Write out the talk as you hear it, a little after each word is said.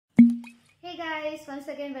Hey guys, once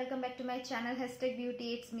again welcome back to my channel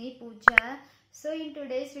 #beauty. It's me Pooja. So in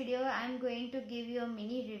today's video I'm going to give you a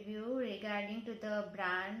mini review regarding to the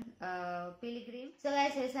brand Pilgrim. So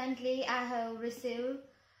guys, recently I have received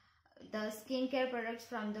the skincare products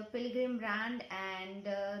from the Pilgrim brand, and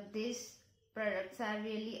these products are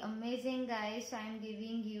really amazing guys. So I'm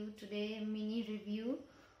giving you today a mini review.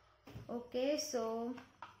 Okay, so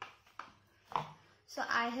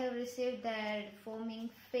I have received that foaming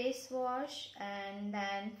face wash and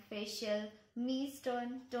then facial mist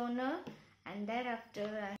toner, and thereafter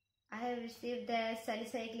I have received the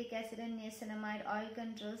salicylic acid and niacinamide oil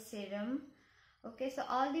control serum. Okay, so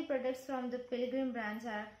all the products from the Pilgrim brands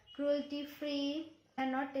are cruelty free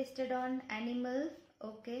and not tested on animal.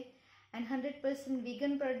 Okay, and 100%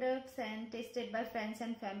 vegan products and tested by friends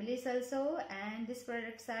and families also, and these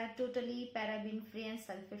products are totally paraben free and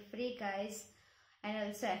sulfate free guys, and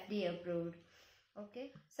also FDA approved.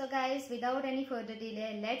 Okay, so guys, without any further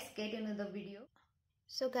delay, let's get into the video.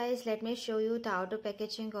 So guys, let me show you the outer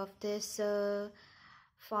packaging of this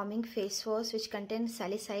foaming face wash, which contains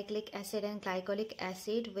salicylic acid and glycolic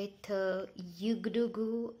acid with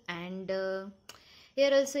yugdugu, and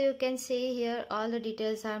here also you can see here all the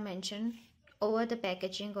details are mentioned over the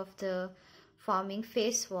packaging of the foaming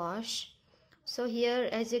face wash. So here,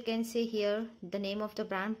 as you can see here, the name of the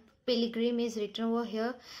brand Pilgrim is written over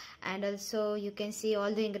here, and also you can see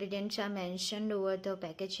all the ingredients are mentioned over the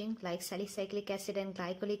packaging, like salicylic acid and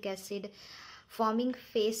glycolic acid foaming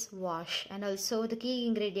face wash, and also the key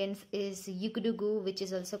ingredients is yugdugu, which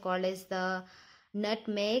is also called as the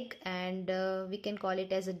nutmeg, and we can call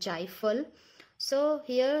it as a jaifal. So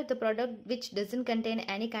here the product which doesn't contain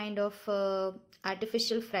any kind of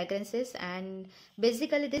artificial fragrances, and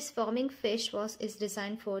basically this foaming face wash is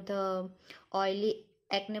designed for the oily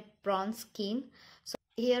acne prone skin. So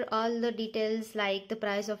here all the details, like the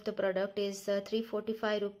price of the product is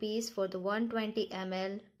 345 rupees for the 120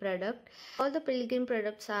 ml product. All the Pilgrim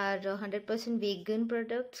products are 100% vegan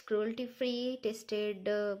products, cruelty free, tested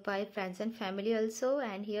by friends and family also.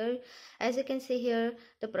 And here, as you can see here,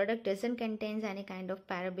 the product doesn't contain any kind of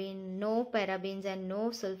paraben, no parabens and no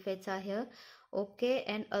sulfates are here. Okay,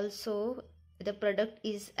 and also the product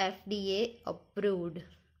is FDA approved.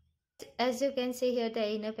 As you can see here,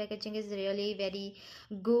 the inner packaging is really very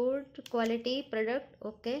good quality product.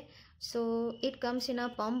 Okay, so it comes in a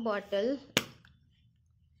pump bottle,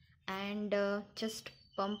 and just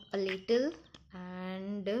pump a little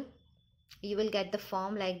and you will get the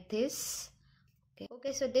foam like this.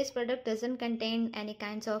 Okay, so this product doesn't contain any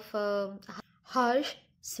kinds of harsh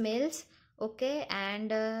smells. Okay,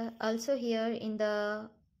 and also here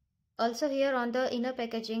on the inner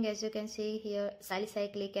packaging, as you can see here,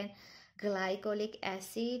 salicylic and glycolic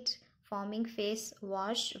acid foaming face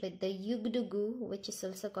wash with the yugdugu, which is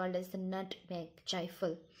also called as the nutmeg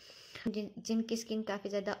jaifal. जिनकी skin काफ़ी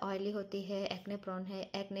ज़्यादा oily होती है, acne prone है,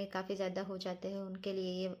 acne काफ़ी ज़्यादा हो जाते हैं, उनके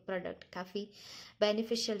लिए ये प्रोडक्ट काफ़ी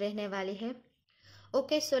बेनिफिशियल रहने वाली है.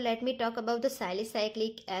 Okay, so let me talk about the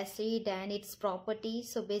salicylic acid and its properties.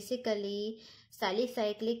 So basically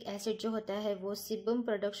salicylic acid जो होता है वो sebum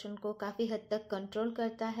production को काफ़ी हद तक control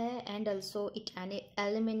करता है, and also it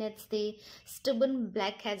eliminates the stubborn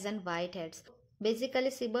blackheads and whiteheads. Basically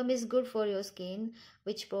sebum is good for your skin,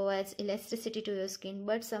 which provides elasticity to your skin,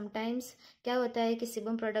 but sometimes क्या होता है कि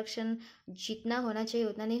sebum production जितना होना चाहिए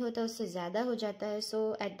उतना नहीं होता, उससे ज़्यादा हो जाता है.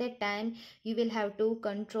 So at that time you will have to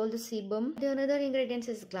control the sebum. The another ingredient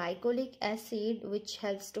is glycolic acid, which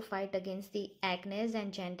helps to fight against the acne,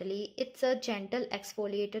 and it's a gentle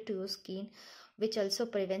exfoliator to your skin, which also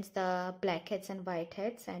prevents the blackheads and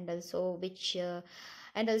whiteheads, and also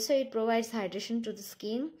it provides hydration to the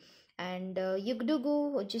skin. And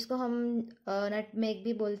युगडुगु, जिसको हम nutmeg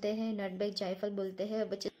भी बोलते हैं, nutmeg जायफल बोलते हैं,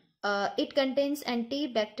 which it contains anti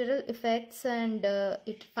bacterial effects and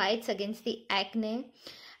it fights against the acne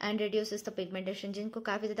and reduces the pigmentation. जिनको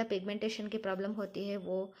काफ़ी ज़्यादा पिगमेंटेशन की प्रॉब्लम होती है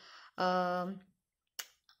वो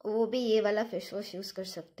भी ये वाला फेस वॉश यूज़ कर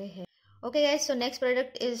सकते हैं. Okay guys, so next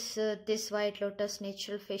product is this White Lotus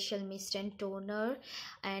natural facial mist and toner,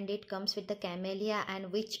 and it comes with the camellia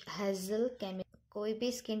and witch hazel. कोई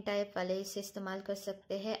भी स्किन टाइप वाले इसे इस्तेमाल कर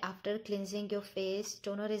सकते हैं. After cleansing your face,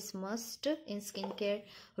 toner is must in skin care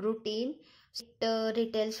routine. It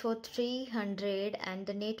retails for 300 and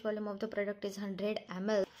the net volume of the product is 100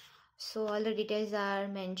 ml. So all the details are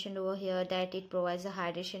mentioned over here, that it provides a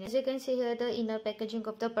hydration. As you can see here, the inner packaging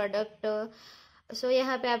of the product. So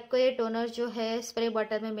यहाँ पे आपको ये toner जो है spray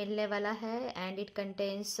bottle में मिलने वाला है, and it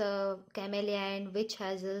contains camellia and witch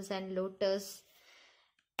hazels and lotus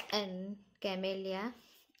and camellia.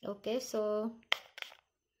 Okay, so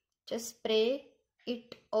just spray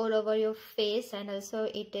it all over your face and also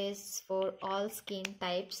it is for all skin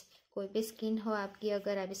types. कोई भी skin हो आपकी,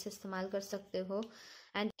 अगर आप इसे इस्तेमाल कर सकते हो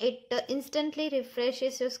and it instantly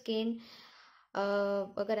refreshes your skin.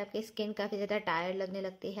 अगर आपकी स्किन काफ़ी ज़्यादा टायर्ड लगने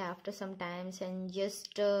लगती है after some times and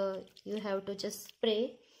just you have to just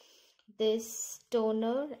spray this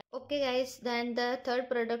toner. Okay guys, then the third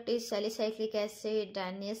product is salicylic acid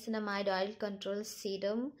and niacinamide oil control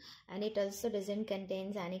serum, and it also doesn't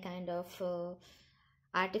contains any kind of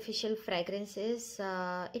artificial fragrances.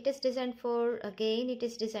 It is designed for, again it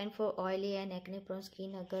is designed for oily and acne prone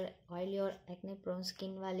skin. अगर oily और acne prone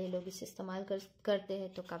skin वाले लोग इसे इस्तेमाल करते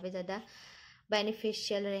हैं तो काफ़ी ज़्यादा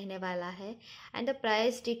beneficial रहने वाला है. And the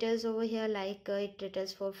price details over here, like it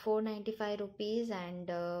retails for 495 rupees and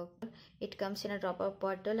it comes in a drop up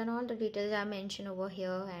bottle and all the details are mentioned over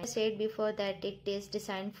here. And I said before that it is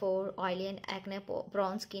designed for oily and acne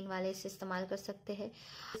prone skin वाले इसे इस्तेमाल कर सकते हैं.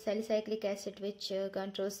 Salicylic acid which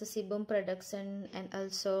controls the sebum production and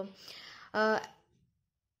also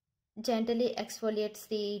gently exfoliates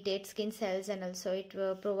the dead skin cells and also it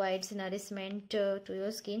provides nourishment to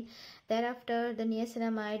your skin. Thereafter the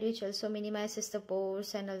niacinamide which also minimizes the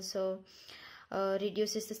pores and also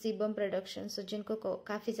reduces the sebum production. So जिनको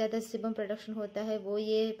काफ़ी ज़्यादा sebum production होता है वो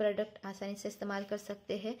ये product आसानी से इस्तेमाल कर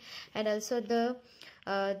सकते हैं. And also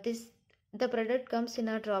the product comes in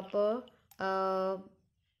a dropper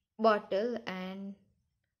bottle and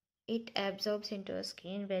it absorbs into your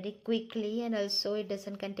skin very quickly and also it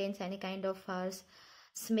doesn't contain any kind of harsh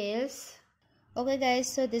smells. Okay guys,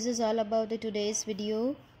 so this is all about the today's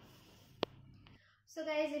video. So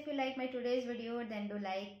guys, if you like my today's video, then do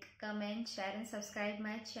like, comment, share and subscribe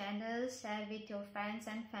my channel. Share with your friends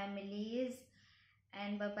and families.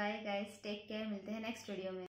 And bye bye guys, take care. मिलते हैं next video में.